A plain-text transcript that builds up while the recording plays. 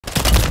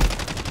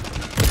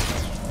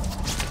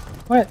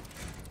What?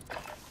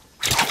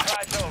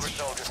 Fights over,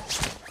 soldier.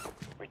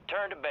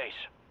 Return to base.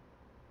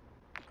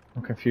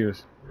 I'm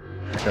confused.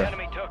 Okay.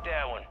 Enemy took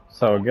that one.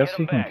 So I We'll guess get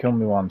you 'em can back. kill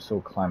me while I'm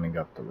still climbing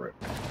up the rip.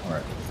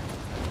 Alright.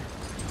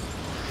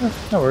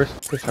 No worries.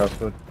 Push house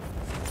food.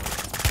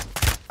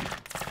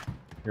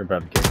 You're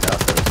about to get out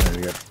there as soon as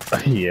you get...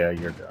 Yeah,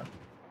 you're done.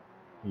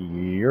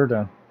 You're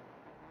done.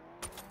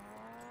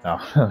 Now,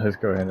 let's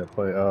go ahead and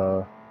play,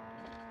 Can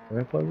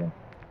we play again?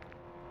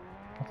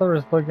 I thought it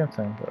was a play against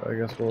him, but I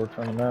guess we'll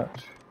return the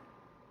match.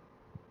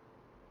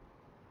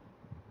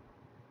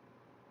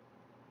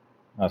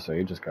 Oh, so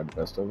you just got the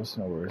best of us,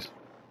 no worries.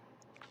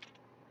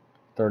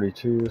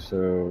 32,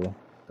 so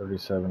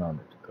 37 on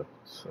it,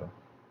 so.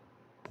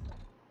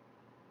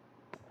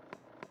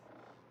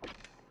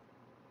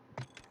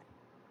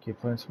 Keep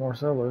playing some more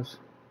solos.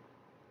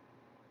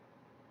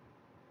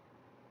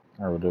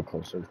 Or we'll do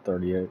closer to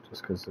 38,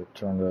 just because it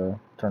turned the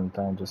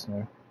time just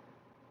now.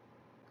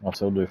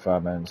 Also, we'll do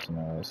 5 minutes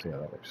and let's see how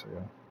that works.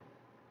 Yeah.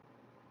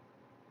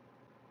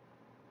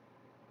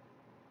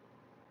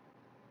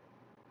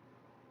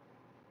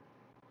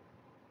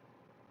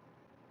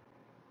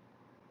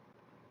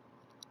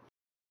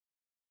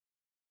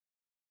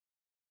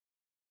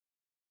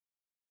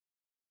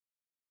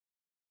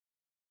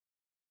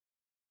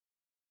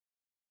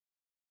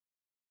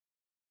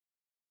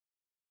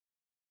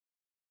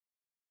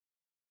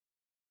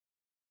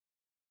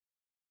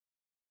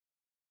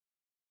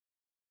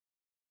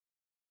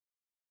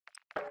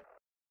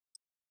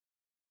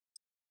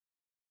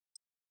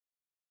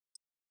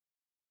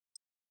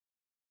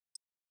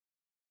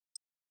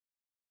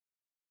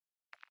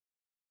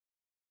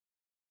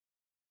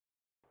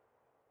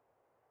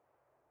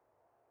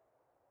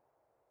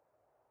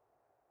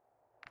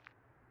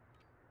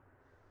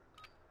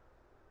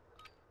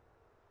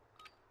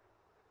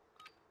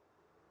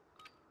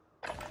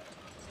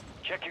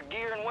 Check your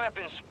gear and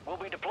weapons. We'll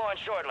be deploying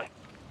shortly.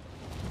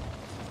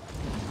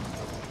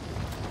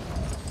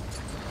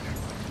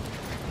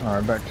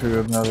 Alright, back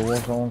to another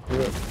Warzone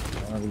clip.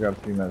 We got a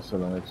few minutes till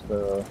the next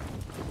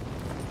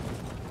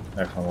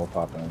one will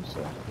pop in,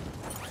 so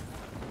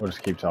we'll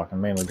just keep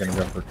talking. Mainly gonna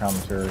go for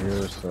commentary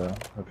here, so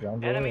hope y'all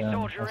enjoy. Enemy And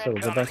soldier that's it,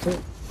 we'll get back to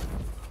it.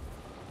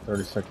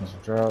 30 seconds to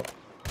drop.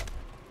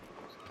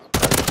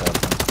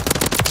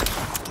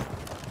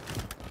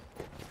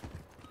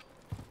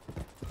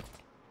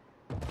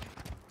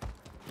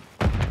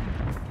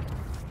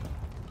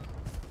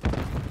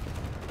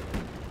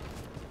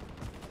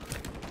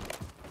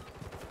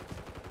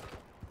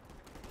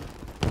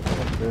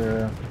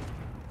 There.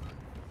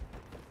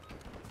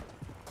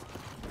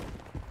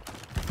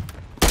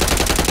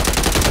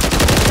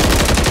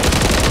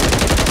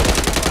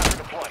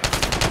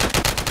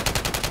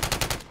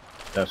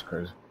 That's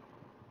crazy.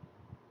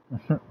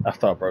 I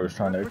thought bro was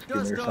trying to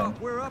execute me or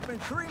something. We're up in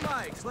 3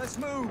 mics. Let's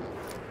move.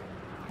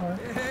 Alright,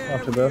 There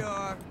not too we bad.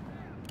 are.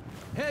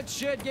 Head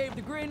shed gave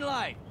the green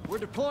light. We're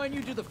deploying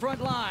you to the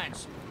front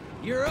lines.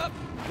 You're up.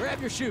 Grab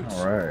your chutes.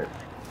 Alright.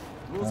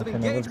 Rules of Okay,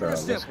 never engagement are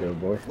drive. Let's simple.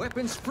 go, boy.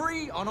 Weapons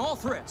free on all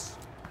threats.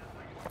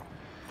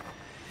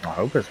 I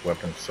hope it's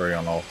weapons 3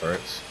 on all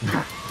threats.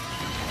 Oh,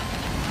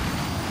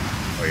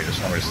 you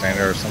just want me to stand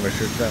there or somebody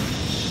shoots at me?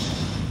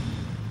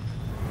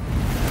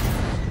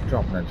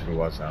 Dropping into the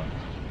what zone?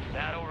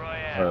 Battle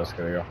Royale. Alright, let's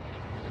go, y'all.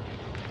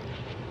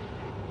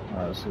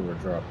 Alright, let's see what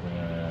we're dropping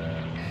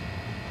in.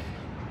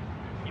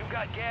 You've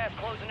got gas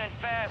closing in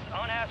fast.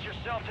 Unass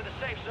yourself to the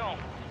safe zone.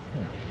 I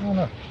don't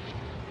know.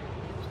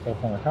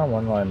 Stuff on the kind of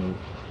one line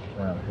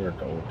around here at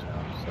the old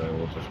town, so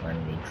we'll just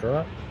randomly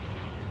drop.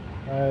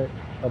 Right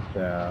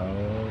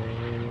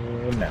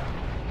about now.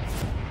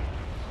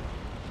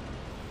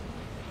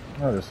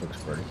 Oh, this looks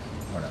pretty.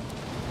 Why not?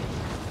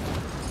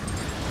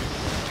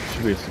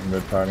 Should be some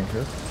good fighting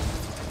here.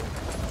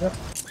 Yep.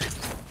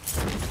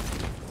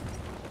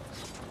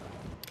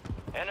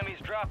 Enemies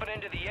dropping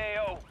into the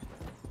AO.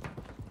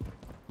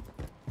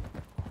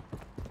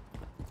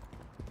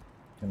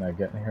 Can I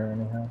get in here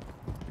anyhow?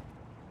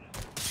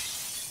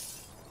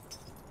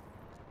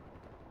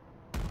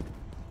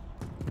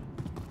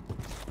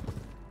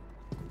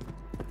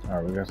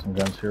 Alright, we got some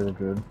guns here, we're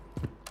good.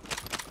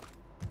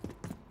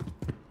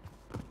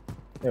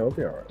 Yeah, we'll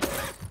be alright.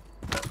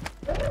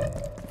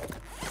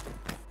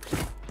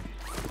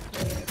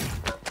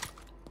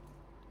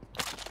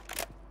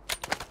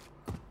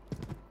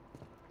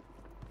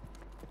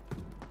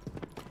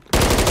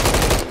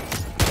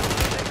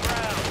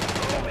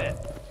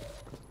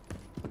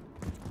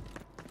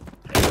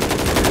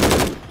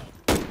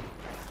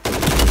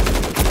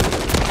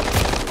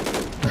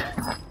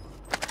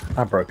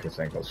 I broke his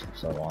ankles for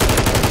so long. I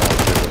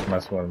just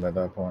messing with him at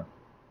that point.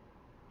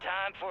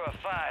 Time for a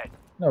fight.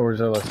 No, we're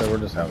just, like I said, we're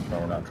just having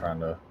fun. We're not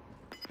trying to,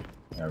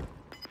 you know,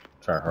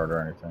 try hard or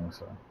anything,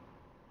 so.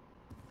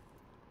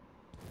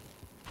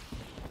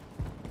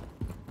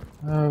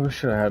 Oh, we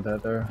should have had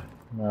that there.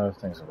 No,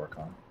 things to work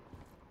on.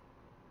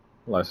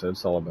 Like I said,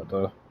 it's all about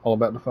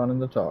the fun and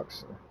the talk,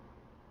 so.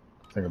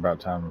 I think about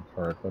time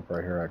for a clip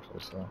right here, actually,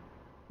 so.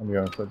 I'm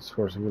going to put the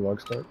Scorsese vlog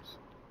starts.